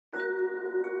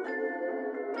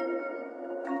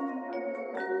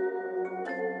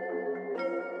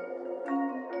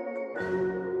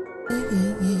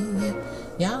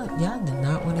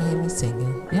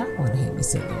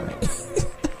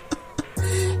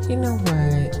You know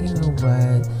what?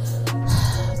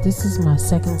 This is my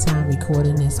second time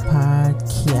recording this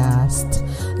podcast.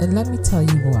 And let me tell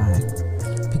you why.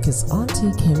 Because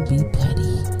Auntie can be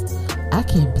petty. I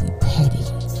can be petty.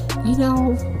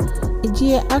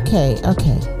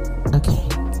 Okay.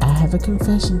 I have a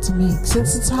confession to make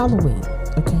since it's Halloween.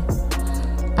 Okay.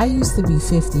 I used to be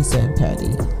 50 Cent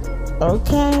petty.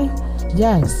 Okay.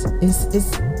 Yes.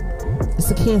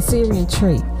 It's a Cancerian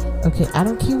trait. Okay. I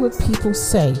don't care what people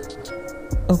say.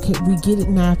 Okay. We get it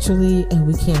naturally and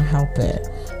we can't help it.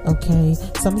 Okay.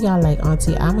 Some of y'all like,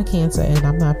 Auntie, I'm a Cancer and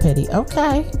I'm not petty.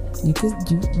 Okay. You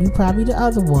probably the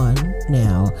other one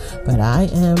now, but I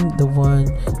am the one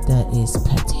that is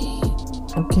petty.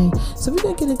 Okay, so we're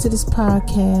gonna get into this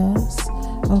podcast.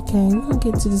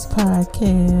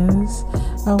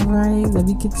 All right, let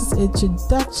me get this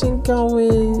introduction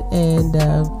going, and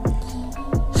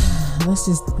let's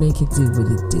just make it do what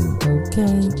it do.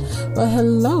 Okay. Well,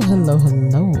 hello,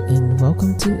 and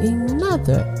welcome to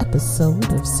another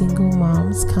episode of Single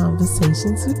Moms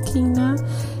Conversations with Kina.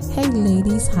 Hey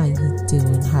ladies, how you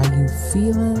doing? How you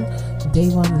feeling? Day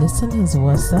one listeners,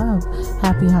 what's up?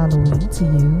 Happy Halloween to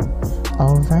you.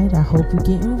 Alright, I hope you're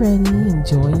getting ready,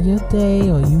 enjoying your day,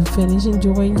 or you finish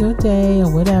enjoying your day,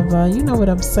 or whatever. You know what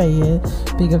I'm saying.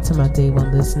 Big up to my day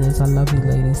one listeners. I love you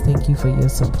ladies. Thank you for your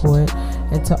support.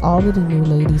 And to all of the new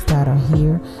ladies that are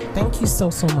here, thank you so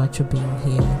much for being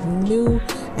here. You're new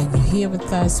and you're here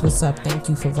with us. What's up? Thank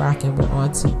you for rocking with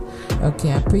Auntie.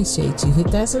 Okay, I appreciate you.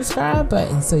 Hit that subscribe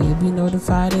button so you'll be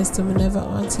notified as to whenever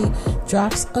Auntie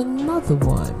drops another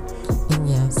one. And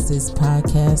yes, this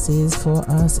podcast is for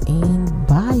us and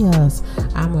by us.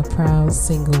 I'm a proud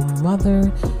single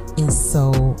mother, and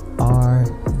so are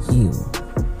you.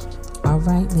 All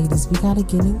right, ladies, we got to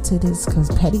get into this because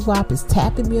Petty Wop is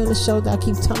tapping me on the shoulder. I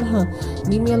keep telling her,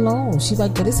 leave me alone. She's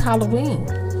like, but it's Halloween.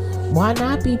 Why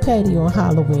not be petty on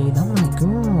Halloween? I'm like,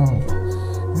 girl,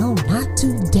 no, not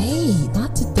today.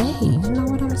 Not today. You know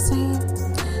what I'm saying?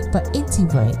 But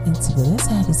anyway, let's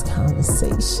have this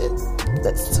conversation.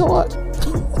 Let's talk.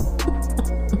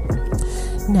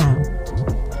 Now,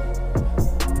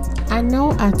 I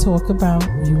know I talk about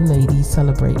you ladies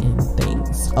celebrating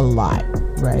things a lot,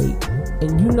 right?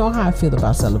 And you know how I feel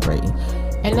about celebrating.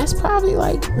 And that's probably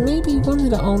like maybe one of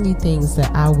the only things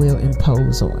that I will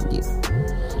impose on you.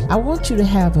 I want you to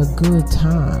have a good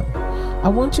time. I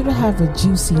want you to have a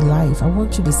juicy life. I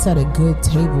want you to set a good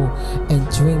table and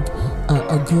drink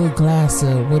a good glass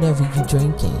of whatever you're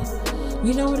drinking.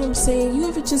 You know what I'm saying? You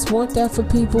ever just want that for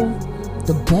people?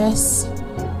 The best?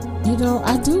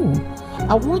 I do.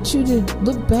 I want you to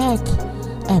look back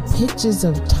at pictures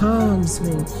of times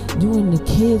when you and the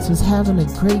kids was having a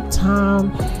great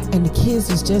time and the kids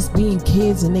was just being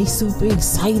kids and they super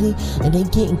excited and they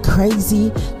getting crazy.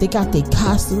 They got their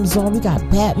costumes on. We got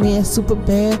Batman,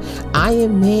 Superman,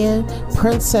 Iron Man,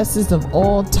 princesses of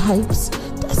all types.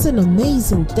 That's an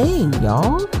amazing thing,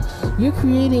 y'all. You're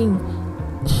creating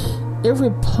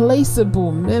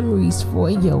irreplaceable memories for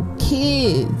your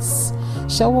kids.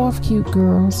 Show off, cute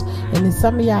girls. And then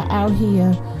some of y'all out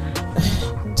here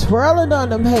twirling on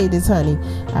them haters, honey,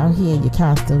 out here in your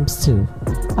costumes too.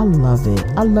 I love it.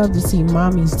 I love to see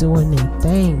mommies doing their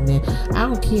thing, man. I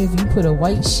don't care if you put a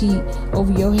white sheet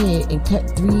over your head and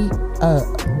cut three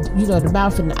the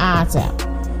mouth and the eyes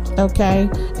out, okay,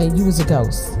 and you was a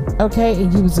ghost, okay,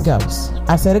 and you was a ghost.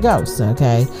 I said a ghost,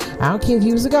 okay. I don't care if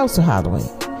you was a ghost or Halloween.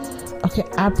 Okay,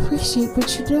 I appreciate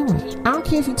what you're doing. I don't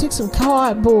care if you took some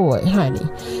cardboard, honey,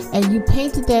 and you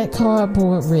painted that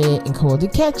cardboard red and called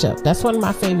it ketchup. That's one of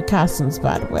my favorite costumes,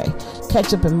 by the way.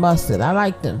 Ketchup and mustard. I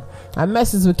like them. I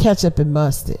messes with ketchup and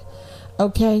mustard.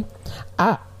 Okay?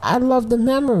 I love the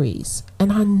memories.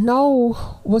 And I know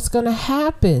what's going to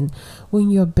happen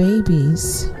when your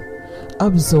babies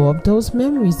absorb those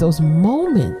memories, those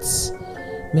moments.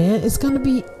 Man, it's going to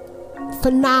be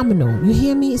phenomenal. You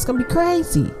hear me? It's gonna be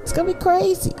crazy. It's gonna be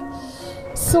crazy.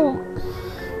 So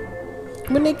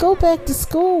when they go back to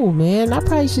school, man, I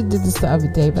probably should have did this the other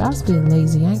day, but I was being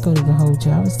lazy. I ain't gonna even hold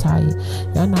you. I was tired.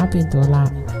 Y'all know I've been through a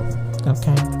lot.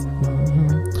 Okay.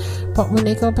 But when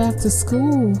they go back to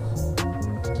school,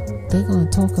 they're gonna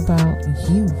talk about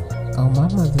you. Oh, my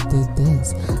mother did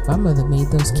this. My mother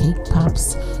made those cake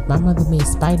pops. My mother made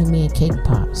Spider-Man cake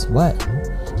pops. What?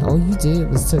 All you did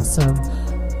was took some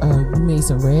you made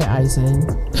some red icing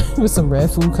with some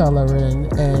red food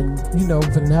coloring and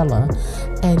vanilla,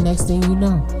 and next thing you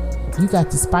know, you got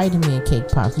the Spider-Man cake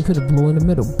pops. You put a blue in the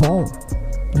middle. Boom.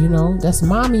 That's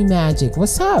mommy magic.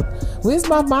 What's up? Where's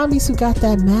my mommies who got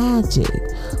that magic?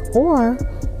 Or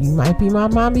you might be my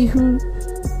mommy who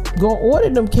gonna order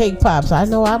them cake pops. I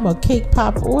know I'm a cake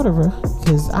pop orderer.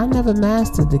 because I never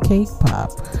mastered the cake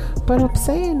pop. But I'm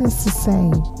saying this to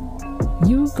say,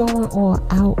 you going all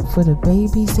out for the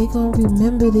babies, they gonna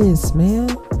remember this, man.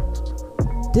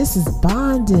 This is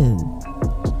bonding.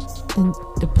 And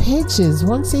the pictures,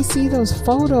 once they see those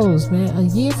photos, man, a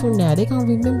year from now, they gonna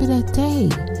remember that day.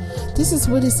 This is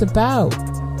what it's about.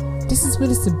 This is what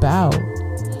it's about.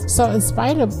 So in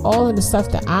spite of all of the stuff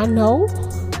that I know,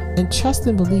 and trust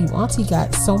and believe, Auntie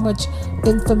got so much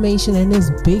information in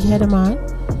this big head of mine.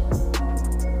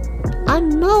 I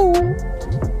know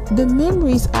the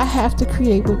memories I have to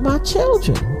create with my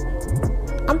children.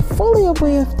 I'm fully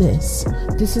aware of this.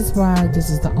 This is why this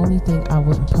is the only thing I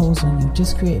would impose on you.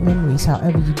 Just create memories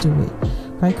however you do it.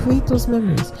 Right? Create those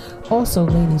memories. Also,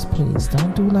 ladies, please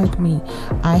don't do like me.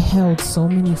 I held so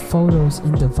many photos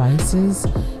in devices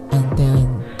and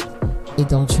then it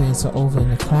don't transfer over in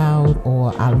the cloud,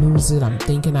 or I lose it. I'm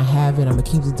thinking I have it. I'm going to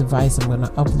keep the device. I'm going to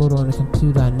upload it on the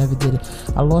computer. I never did it.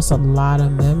 I lost a lot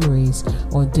of memories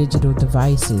on digital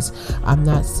devices. I'm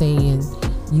not saying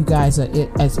you guys are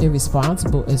as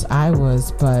irresponsible as I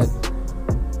was, but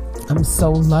I'm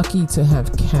so lucky to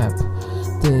have kept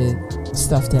the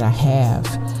stuff that I have,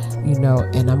 you know,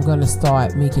 and I'm going to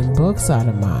start making books out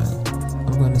of mine.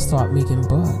 I'm going to start making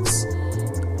books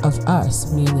of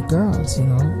us, me and the girls, you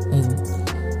know, and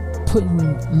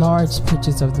putting large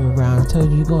pictures of them around. I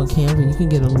told you go on Canva, you can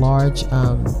get a large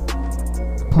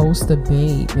poster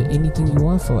made with anything you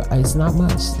want for it. It's not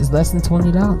much. It's less than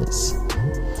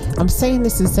 $20. I'm saying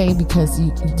this to say because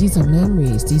these are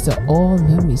memories. These are all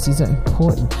memories. These are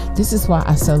important. This is why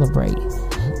I celebrate,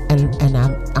 and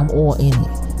I'm all in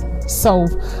it. So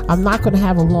I'm not going to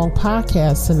have a long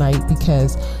podcast tonight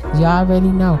because y'all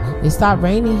already know it stopped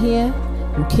raining here.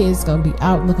 The kids gonna be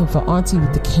out looking for Auntie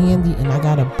with the candy, and I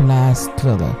got a blast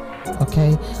Thriller.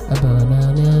 Okay,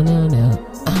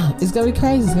 it's gonna be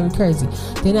crazy. It's gonna be crazy.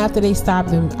 Then after they stop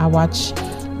them, I watch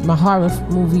my horror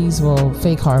movies, well,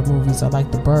 fake horror movies. I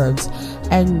like The Burbs,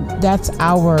 and that's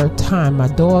our time. My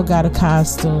daughter got a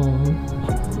costume.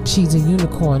 She's a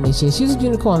unicorn this year. She was a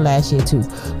unicorn last year too,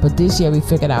 but this year we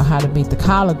figured out how to make the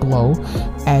collar glow,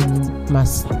 and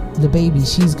the baby,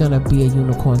 she's gonna be a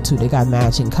unicorn too. They got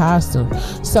matching costumes.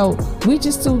 So we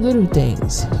just do little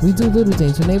things. We do little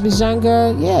things. When they was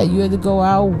younger, yeah, you had to go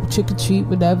out, trick or treat,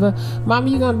 whatever. Mommy,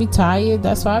 you're gonna be tired.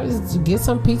 That's why I was get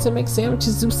some pizza, make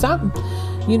sandwiches, do something,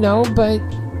 you know, but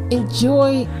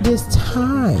enjoy this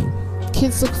time.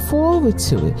 Kids look forward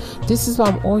to it. This is why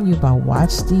I'm on you about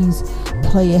watch these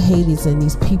player haters and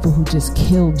these people who just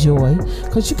kill joy,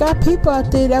 because you got people out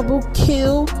there that will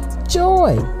kill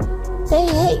joy. They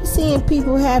hate seeing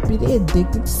people happy. They're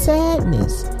addicted to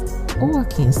sadness. Oh, I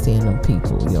can't stand them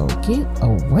people. Yo, get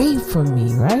away from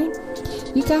me, right?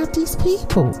 You got these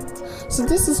people. So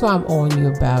this is why I'm on you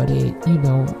about it. You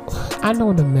know, I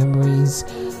know the memories.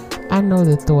 I know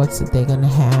the thoughts that they're going to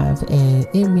have, and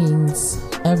it means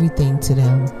everything to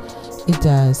them. It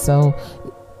does. So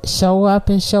show up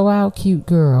and show out, cute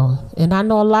girl. And I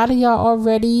know a lot of y'all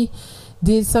already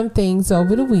did some things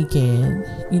over the weekend.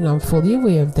 You know, I'm fully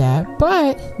aware of that.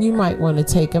 But you might want to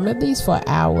take them at least for an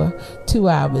hour, 2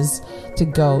 hours to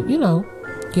go, you know,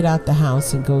 get out the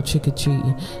house and go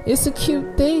trick-or-treating. It's a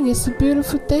cute thing. It's a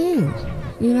beautiful thing.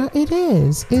 You know, it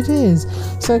is. It is.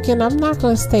 So again, I'm not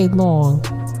going to stay long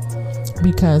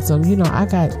because, you know, I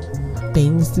got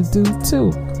things to do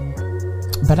too.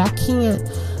 But I can't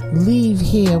leave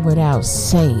here without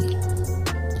saying,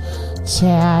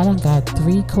 Chad, I got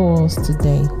 3 calls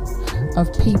today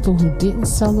of people who didn't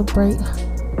celebrate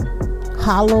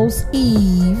Hallows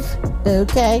Eve,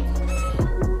 okay?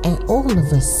 And all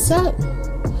of a sudden,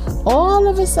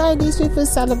 these people are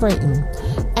celebrating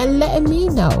and letting me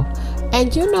know.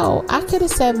 And you know, I could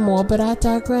have said more, but I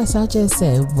digress. I just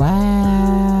said,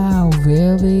 wow,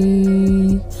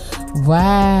 really?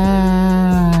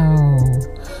 Wow.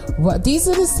 What? These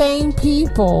are the same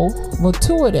people, well,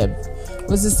 2 of them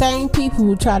was the same people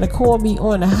who try to call me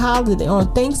on a holiday,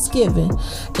 on Thanksgiving,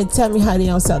 and tell me how they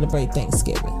don't celebrate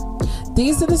Thanksgiving.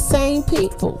 These are the same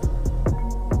people.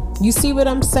 You see what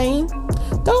I'm saying?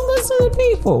 Don't listen to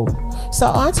people. So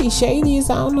Auntie Shady is,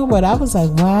 I don't know what. I was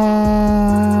like,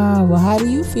 wow. Well, how do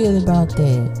you feel about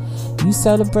that? You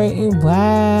celebrating?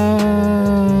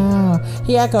 Wow.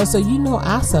 Here I go. So you know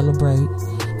I celebrate.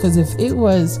 Because if it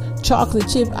was chocolate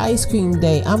chip ice cream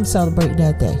day, I'm celebrating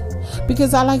that day.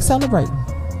 Because I like celebrating.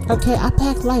 Okay, I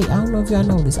pack light. I don't know if y'all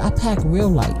know this. I pack real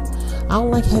light. I don't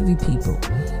like heavy people.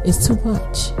 It's too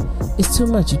much. It's too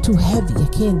much. You're too heavy. I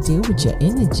can't deal with your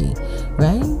energy.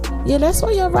 Right? Yeah, that's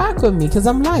why y'all rock with me. Because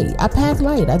I'm light. I pack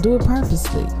light. I do it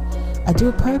purposely.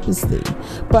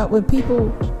 But when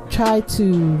people try to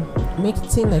make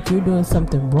it seem like you're doing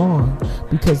something wrong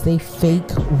because they fake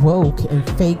woke and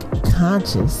fake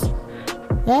conscious.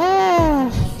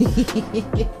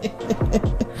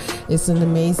 It's an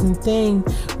amazing thing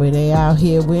when they out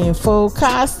here wearing full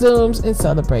costumes and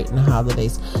celebrating the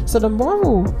holidays. So the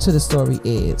moral to the story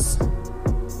is,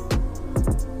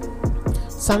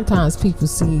 sometimes people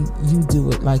see you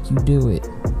do it like you do it.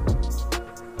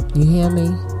 You hear me?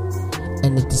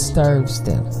 And it disturbs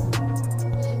them.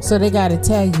 So they got to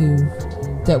tell you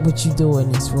that what you're doing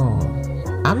is wrong.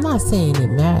 I'm not saying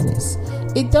it matters.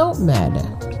 It don't matter,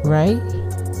 right?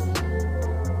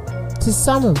 To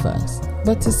some of us.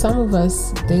 But to some of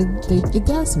us, it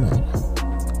does matter.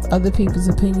 Other people's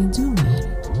opinions do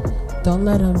matter. Don't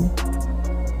let them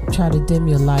try to dim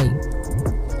your light.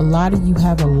 A lot of you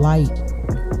have a light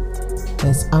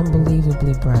that's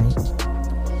unbelievably bright.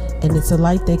 And it's a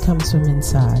light that comes from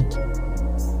inside.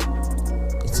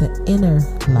 It's an inner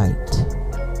light.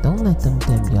 Don't let them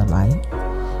dim your light.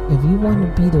 If you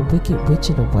want to be the Wicked Witch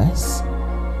of the West,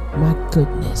 my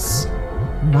goodness,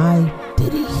 my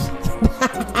Diddy.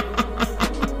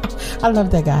 I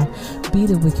love that guy. Be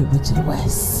the Wicked Witch of the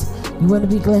West. You want to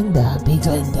be Glenda? Be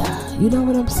Glenda. You know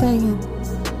what I'm saying?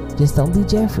 Just don't be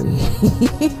Jeffrey.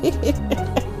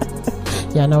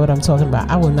 Y'all know what I'm talking about.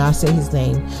 I will not say his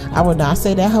name. I will not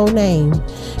say that whole name,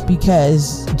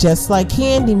 because just like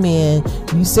Candyman,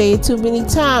 you say it too many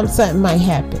times, something might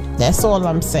happen. That's all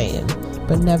I'm saying.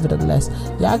 But nevertheless,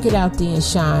 y'all get out there and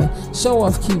shine. Show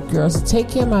off, cute girls. Take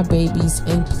care of my babies.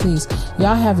 And please,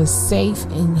 y'all have a safe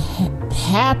and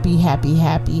happy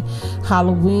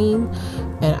Halloween.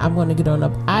 And I'm going to get on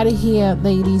up out of here,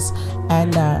 ladies.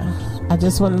 And I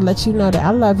just want to let you know that I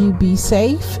love you. Be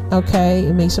safe, okay?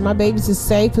 And make sure my babies are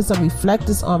safe. Put some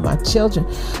reflectors on my children.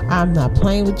 I'm not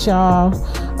playing with y'all,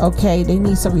 okay? They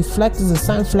need some reflectors or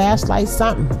something, flashlights,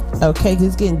 something, okay?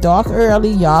 It's getting dark early.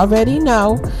 Y'all already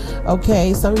know,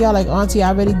 okay? Some of y'all like, Auntie, I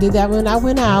already did that when I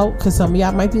went out, because some of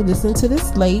y'all might be listening to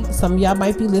this late. Some of y'all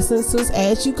might be listening to this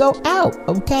as you go out,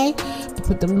 okay?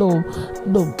 Put them little,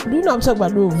 you know I'm talking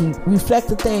about, little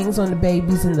reflector things on the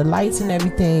babies and the lights and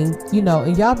everything, you know,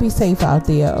 and y'all be safe out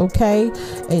there, okay?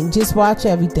 And just watch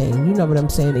everything. You know what I'm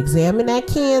saying? Examine that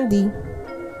candy,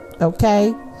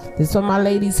 okay? This for my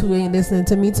ladies who ain't listening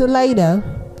to me till later.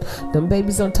 Them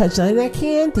babies don't touch none of that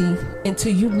candy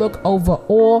until you look over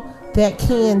all that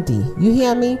candy. You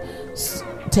hear me?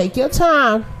 Take your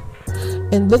time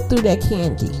and look through that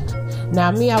candy. Now,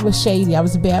 me, I was shady. I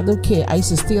was a bad little kid. I used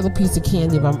to steal a piece of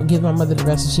candy and give my mother the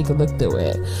rest so she could look through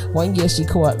it. One year, she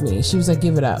caught me. She was like,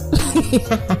 give it up.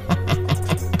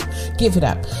 Give it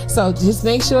up. So just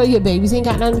make sure your babies ain't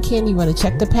got none of the candy. You want to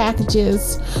check the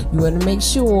packages. You want to make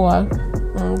sure,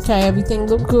 okay, everything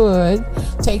look good.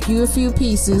 Take you a few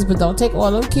pieces, but don't take all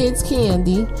them kids'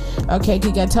 candy. Okay,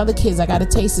 you got to tell the kids, I got to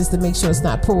taste this to make sure it's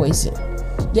not poison.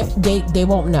 They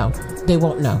won't know. They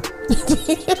won't know.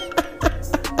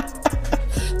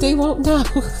 They won't know.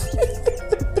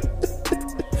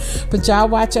 But y'all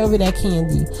watch over that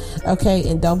candy, okay?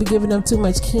 And don't be giving them too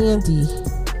much candy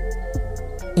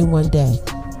in one day,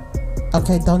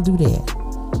 okay? Don't do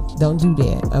that. Don't do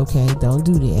that, okay? Don't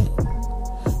do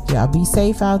that. Y'all be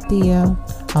safe out there.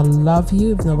 I love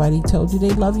you. If nobody told you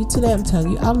they love you today, I'm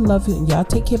telling you, I love you. And y'all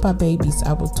take care of my babies.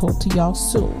 I will talk to y'all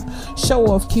soon. Show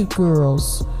off, cute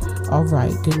girls. All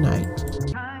right, good night.